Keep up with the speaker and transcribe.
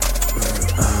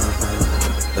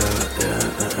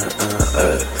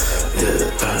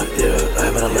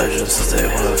been legend since day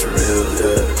one, for real,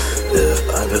 yeah.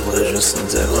 Yeah, I've been legend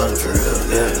since day one, for real,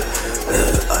 yeah.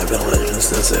 Yeah, I've been legend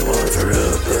since day one, for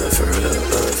real, yeah, for real,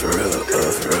 for real,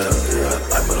 for real,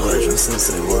 yeah. I've been legend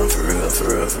since day one, for real, for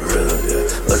real, for real, yeah.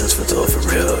 Legends for told, for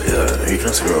real, yeah.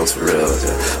 Regions girls, for real,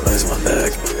 yeah. Money's my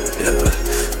back, yeah.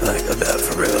 Like a bat,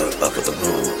 for real. Up with the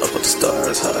moon, up with the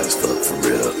stars, high as fuck, for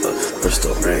real.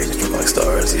 Crystal rings, dream like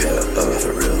stars, yeah.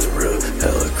 For real, for real.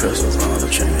 Hella crystals on the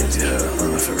chains, yeah.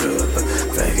 For real.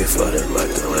 Fang get flooded like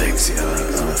the lakes, yeah.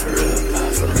 For real,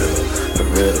 for real, for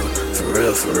real, for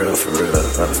real, for real, for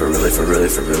real. For really, for really,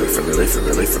 for really, for really, for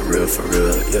really, for real, for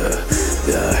real, yeah.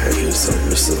 Yeah, I heard you sold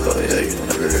your soul, yeah. You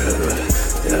never heard it.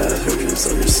 Yeah, I heard you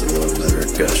sold your soul, never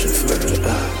got you for it,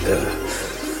 yeah.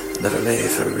 Never made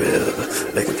for real,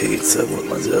 making pizza with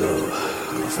my dough,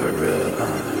 for real,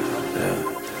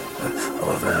 yeah. All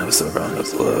of them around the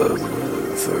globe,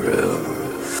 for real.